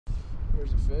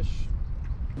There's a fish.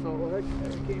 Felt like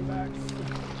it came back.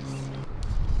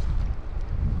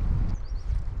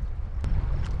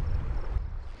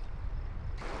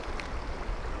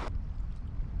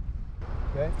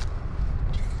 Okay.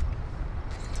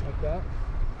 Like that.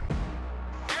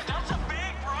 Yeah, that's a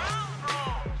big brown, bro.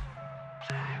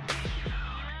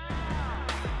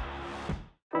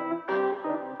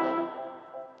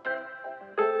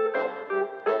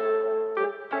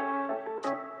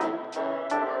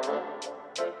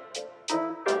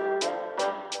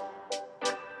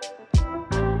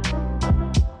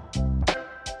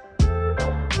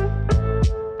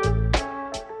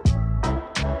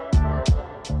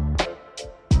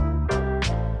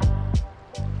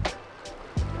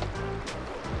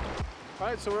 All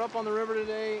right, so we're up on the river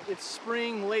today. It's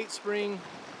spring, late spring.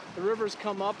 The river's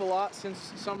come up a lot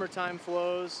since summertime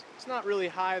flows. It's not really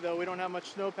high though. We don't have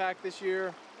much snowpack this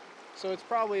year. So it's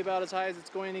probably about as high as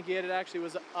it's going to get. It actually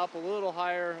was up a little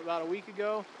higher about a week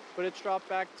ago, but it's dropped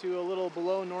back to a little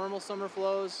below normal summer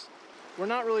flows. We're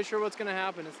not really sure what's gonna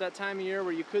happen. It's that time of year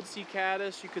where you could see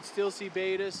caddis, you could still see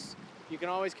baetis. You can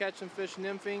always catch some fish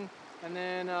nymphing. And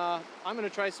then I'm gonna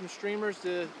try some streamers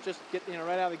to just get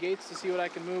right out of the gates to see what I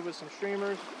can move with some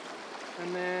streamers.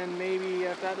 And then maybe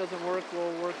if that doesn't work,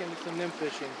 we'll work into some nymph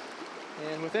fishing.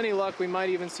 And with any luck, we might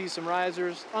even see some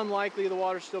risers. Unlikely, the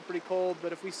water's still pretty cold,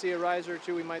 but if we see a riser or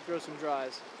two, we might throw some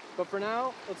dries. But for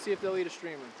now, let's see if they'll eat a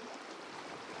streamer.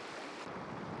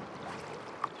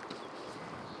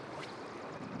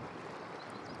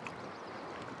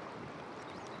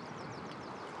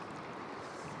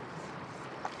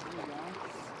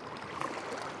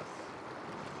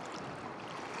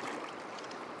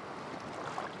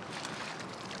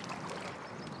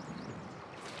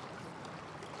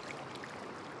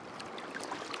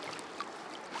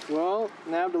 Well,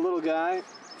 nabbed a little guy,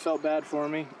 felt bad for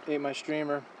me, ate my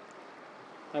streamer.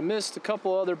 I missed a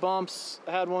couple other bumps.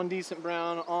 I had one decent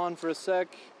brown on for a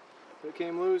sec, but it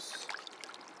came loose.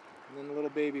 And then the little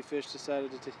baby fish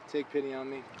decided to take pity on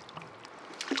me.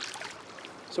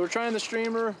 So we're trying the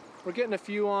streamer. We're getting a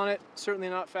few on it, certainly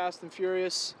not fast and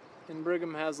furious. And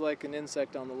Brigham has like an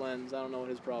insect on the lens. I don't know what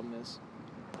his problem is.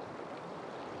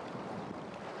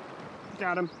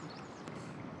 Got him.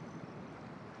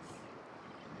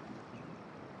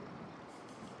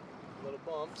 Little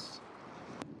bumps.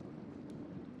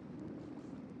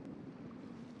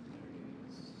 There he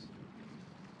is.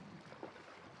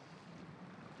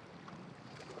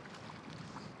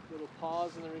 Little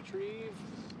pause in the retrieve.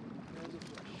 There's a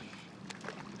fish.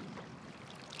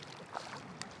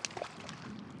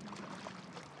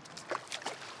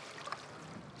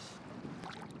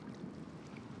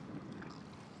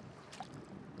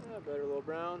 Yeah, better little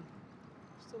brown.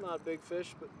 Still not a big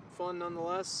fish, but fun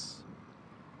nonetheless.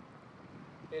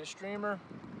 Ate a streamer,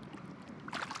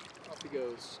 off he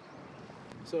goes.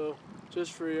 So,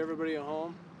 just for everybody at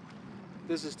home,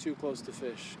 this is too close to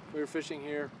fish. We were fishing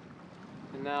here,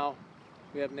 and now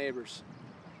we have neighbors.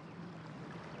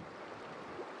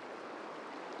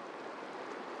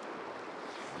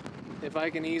 If I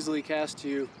can easily cast to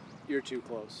you, you're too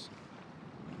close.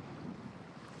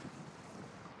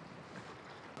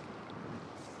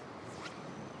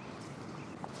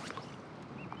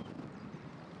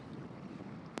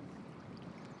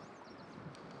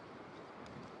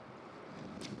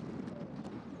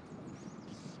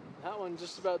 That one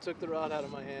just about took the rod out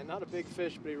of my hand. Not a big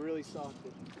fish, but he really socked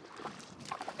it.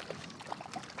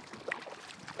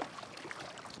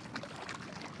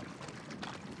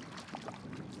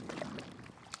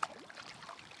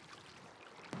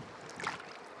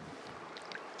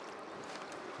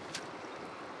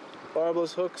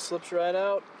 Barbless hook slips right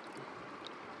out.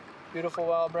 Beautiful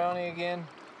wild brownie again.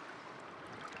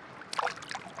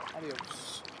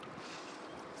 Adios.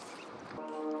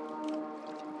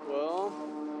 Well,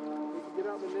 we can get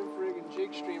out the nymph rig and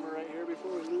jig streamer right here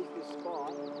before we lose this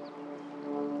spot.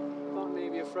 Thought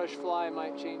maybe a fresh fly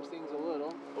might change things a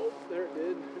little. Oh, there it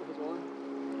did. There was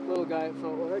one. Little guy, it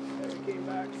felt like. There it came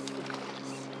back.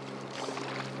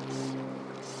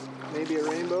 Maybe a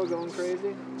rainbow going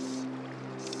crazy.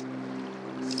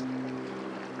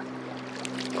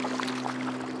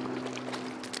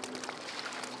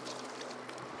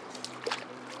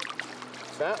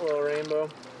 Fat little rainbow.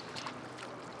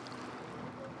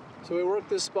 So we worked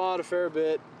this spot a fair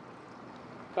bit.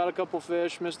 Caught a couple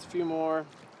fish, missed a few more.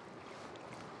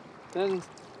 Then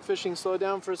fishing slowed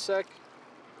down for a sec.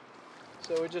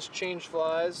 So we just changed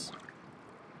flies.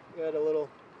 Got a little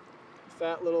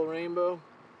fat little rainbow.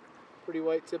 Pretty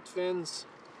white tipped fins.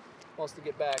 Wants to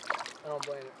get back. I don't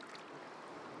blame it.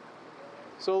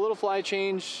 So a little fly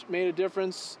change made a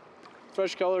difference.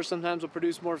 Fresh colors sometimes will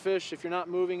produce more fish. If you're not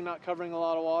moving, not covering a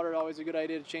lot of water, always a good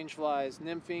idea to change flies.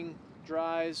 Nymphing,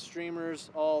 dries, streamers,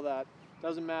 all that.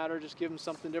 Doesn't matter, just give them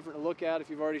something different to look at if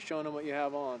you've already shown them what you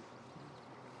have on.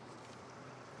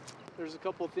 There's a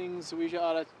couple of things we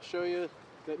ought to show you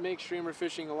that make streamer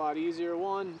fishing a lot easier.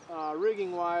 One,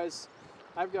 rigging wise,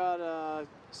 I've got a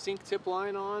sink tip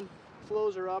line on.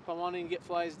 Flows are up, I'm wanting to get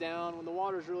flies down. When the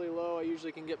water's really low, I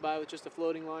usually can get by with just a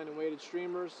floating line and weighted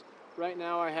streamers. Right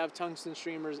now I have tungsten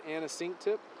streamers and a sink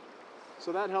tip,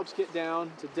 so that helps get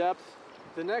down to depth.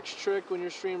 The next trick when you're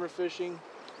streamer fishing,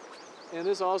 and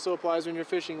this also applies when you're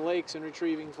fishing lakes and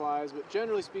retrieving flies, but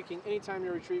generally speaking, anytime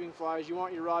you're retrieving flies, you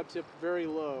want your rod tip very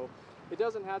low. It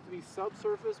doesn't have to be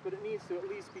subsurface, but it needs to at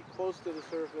least be close to the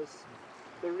surface.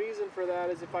 The reason for that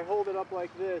is if I hold it up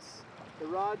like this, the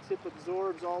rod tip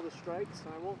absorbs all the strikes,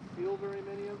 and I won't feel very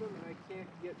many of them, and I can't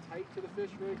get tight to the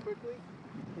fish very quickly.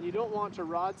 And you don't want to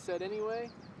rod set anyway.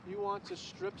 You want to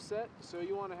strip set, so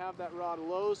you want to have that rod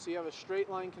low so you have a straight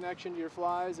line connection to your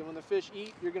flies, and when the fish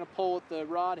eat, you're going to pull with the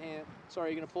rod hand. Sorry,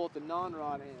 you're going to pull with the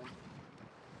non-rod hand.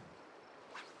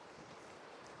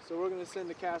 So we're going to send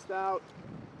the cast out,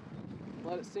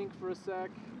 let it sink for a sec,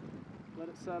 let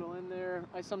it settle in there.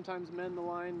 I sometimes mend the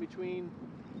line between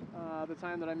the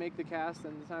time that I make the cast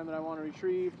and the time that I want to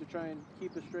retrieve to try and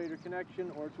keep a straighter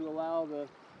connection or to allow the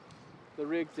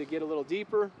rig to get a little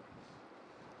deeper.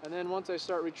 And then once I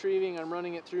start retrieving, I'm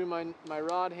running it through my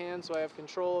rod hand so I have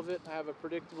control of it. I have a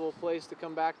predictable place to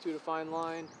come back to find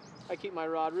line. I keep my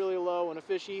rod really low. When a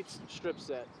fish eats, strip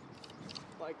set.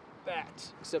 Like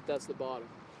that, except that's the bottom.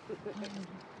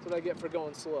 That's what I get for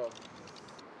going slow.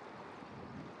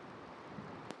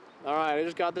 All right, I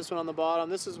just got this one on the bottom.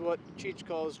 This is what Cheech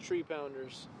calls tree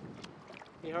pounders.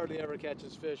 He hardly ever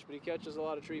catches fish, but he catches a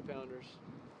lot of tree pounders.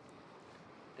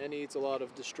 And he eats a lot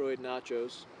of destroyed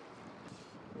nachos.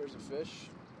 Here's a fish.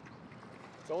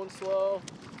 Going slow.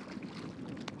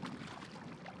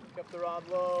 Kept the rod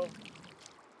low.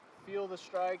 Feel the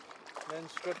strike, then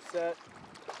strip set.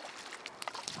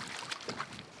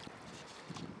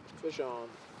 Fish on.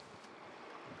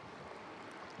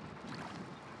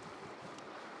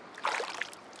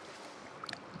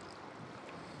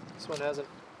 This one hasn't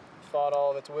fought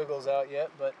all of its wiggles out yet,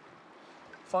 but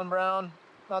fun brown,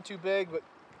 not too big, but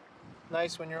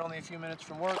nice when you're only a few minutes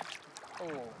from work.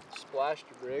 Oh, splashed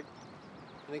your rig.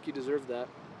 I think you deserve that.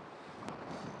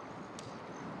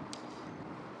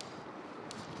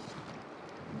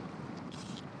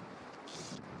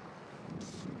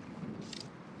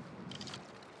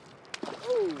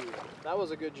 Oh, that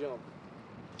was a good jump.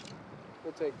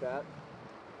 We'll take that.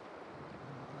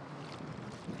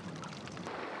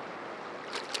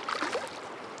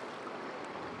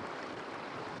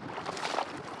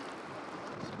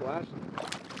 Splash.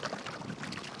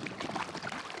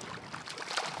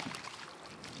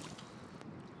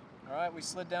 All right, we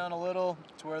slid down a little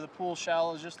to where the pool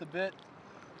shallows just a bit.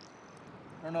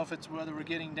 I don't know if it's whether we're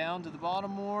getting down to the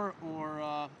bottom more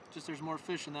or just there's more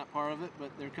fish in that part of it, but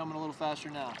they're coming a little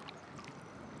faster now.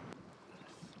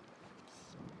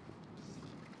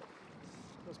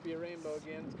 Must be a rainbow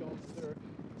again, it's going berserk.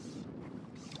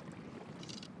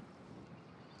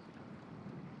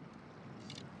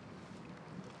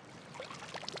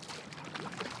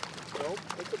 Nope,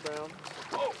 it's a brown.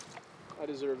 Oh, I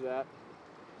deserve that.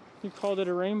 You called it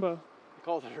a rainbow. I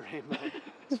called it a rainbow.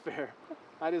 It's fair.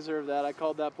 I deserve that. I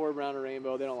called that poor brown a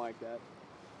rainbow. They don't like that.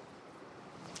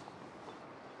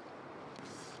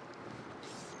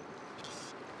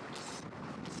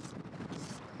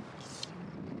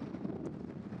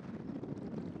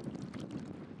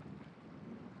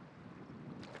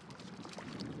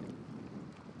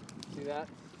 See that?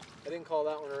 I didn't call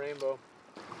that one a rainbow.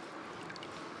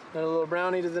 Got a little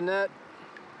brownie to the net.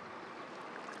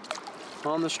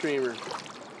 On the streamer.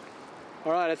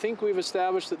 All right, I think we've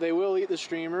established that they will eat the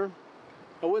streamer.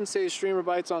 I wouldn't say streamer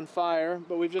bites on fire,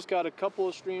 but we've just got a couple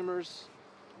of streamers.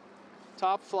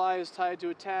 Top fly is tied to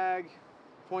a tag.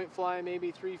 Point fly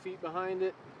maybe 3 feet behind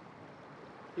it.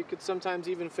 You could sometimes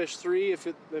even fish 3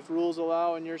 if rules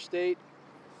allow in your state.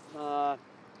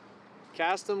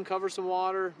 Cast them, cover some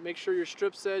water, make sure you're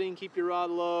strip setting, keep your rod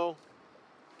low.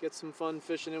 Get some fun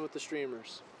fishing in with the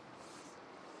streamers.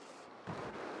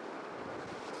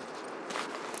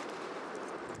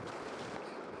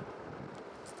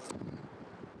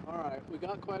 Alright, we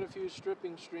got quite a few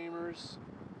stripping streamers.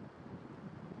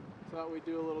 Thought we'd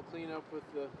do a little cleanup with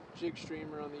the jig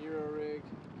streamer on the Euro rig.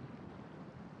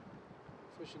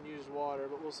 Fishing used water,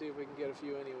 but we'll see if we can get a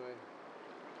few anyway.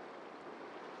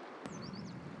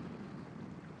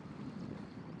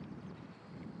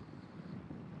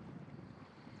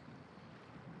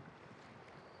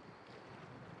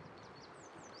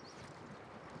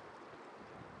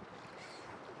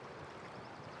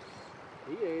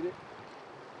 ate it.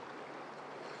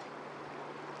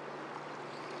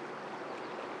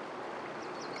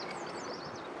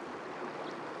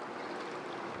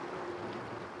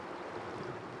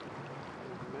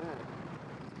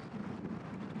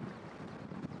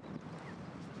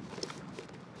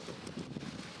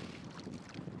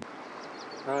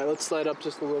 All right, let's slide up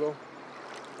just a little.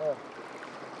 Oh,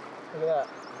 look at that.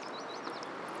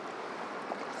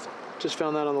 Just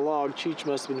found that on the log. Cheech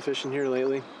must have been fishing here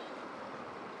lately.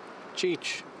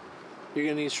 Cheech, you're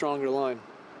gonna need stronger line.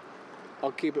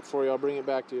 I'll keep it for you. I'll bring it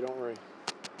back to you, don't worry.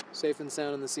 Safe and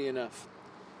sound in the CNF.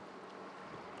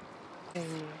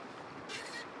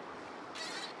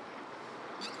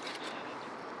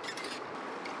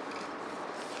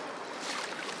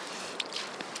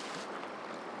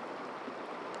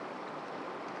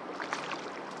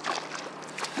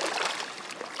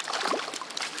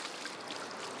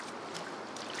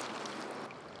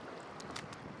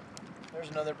 There's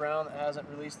another brown that hasn't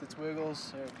released its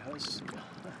wiggles. There it goes.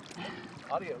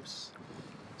 Adios.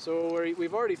 So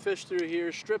we've already fished through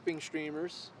here stripping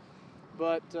streamers,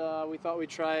 but we thought we'd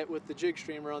try it with the jig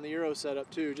streamer on the Euro setup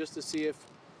too, just to see if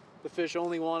the fish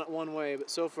only want it one way, but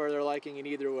so far they're liking it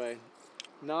either way.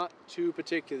 Not too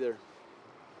particular.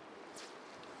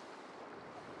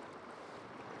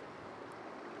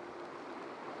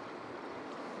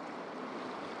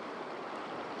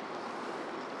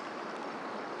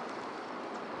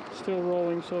 Still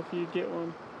rolling, so if you get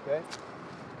one. Okay.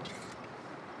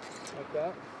 Like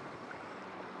that.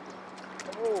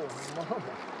 Oh, mama.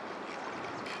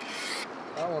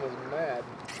 That one is mad.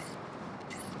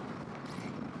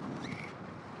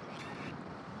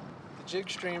 The jig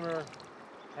streamer,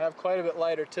 I have quite a bit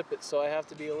lighter tippet, so I have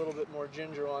to be a little bit more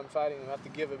ginger while I'm fighting them. I have to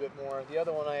give a bit more. The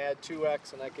other one I had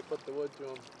 2X and I could put the wood through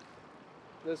them.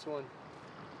 This one,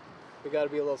 we got to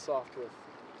be a little soft with.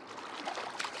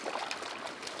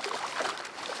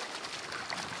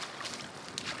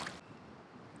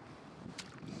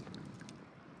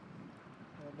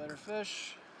 Better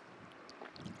fish.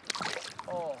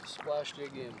 Oh, splash jig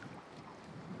in.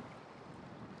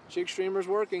 Jig streamer's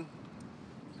working.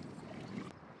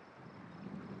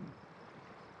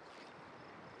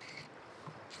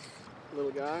 Little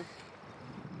guy.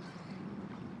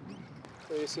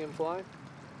 So you see him fly?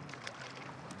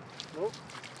 Nope,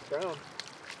 brown.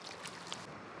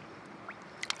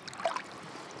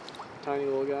 Tiny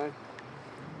little guy.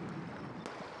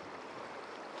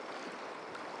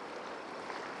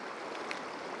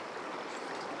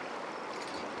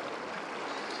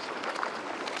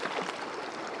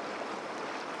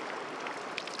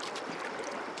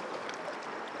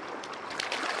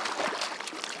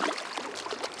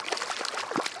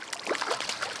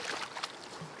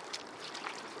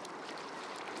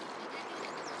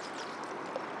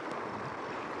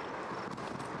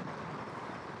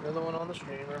 Another one on the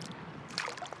streamer.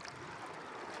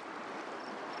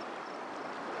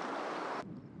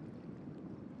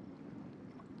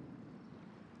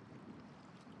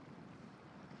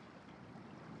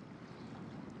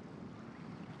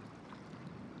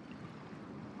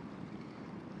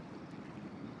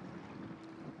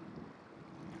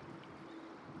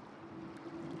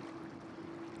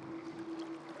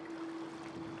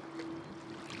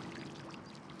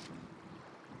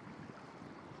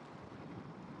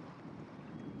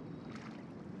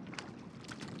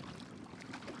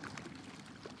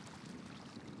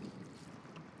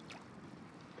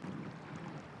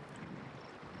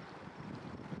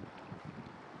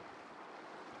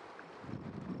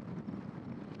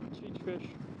 Fish.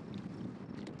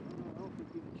 I don't think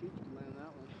even Cheech could land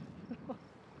that one.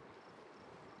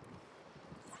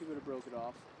 He would have broke it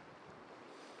off.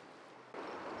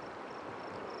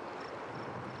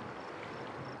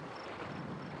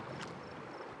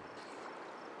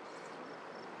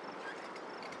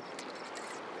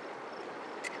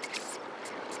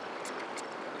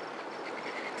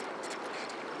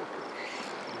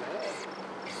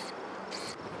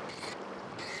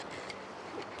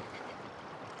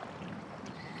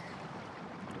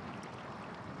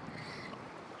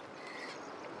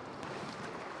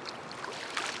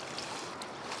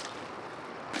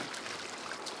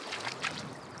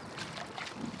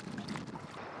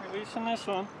 Releasing this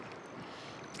one.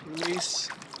 Release.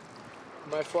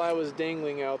 My fly was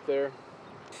dangling out there.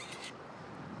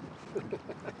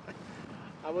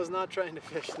 I was not trying to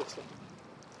fish this one.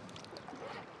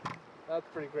 That's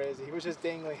pretty crazy. He was just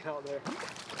dangling out there.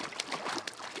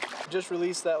 Just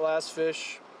released that last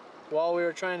fish. While we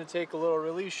were trying to take a little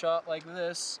release shot like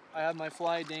this, I had my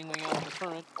fly dangling out in the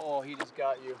current. Oh, he just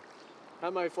got you. I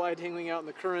had my fly dangling out in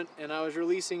the current, and I was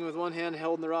releasing with one hand,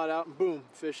 holding the rod out, and boom,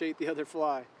 fish ate the other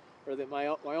fly. or that my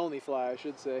only fly, I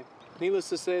should say. Needless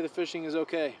to say, the fishing is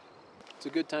okay. It's a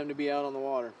good time to be out on the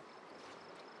water.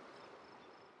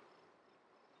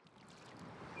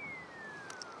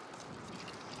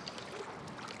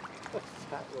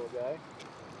 Fat little guy.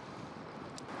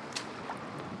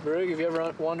 Brig, have you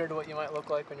ever wondered what you might look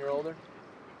like when you're older?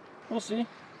 We'll see.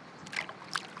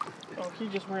 Oh, he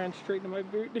just ran straight to my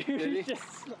boot, dude. Did he?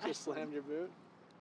 Just Just slammed your boot?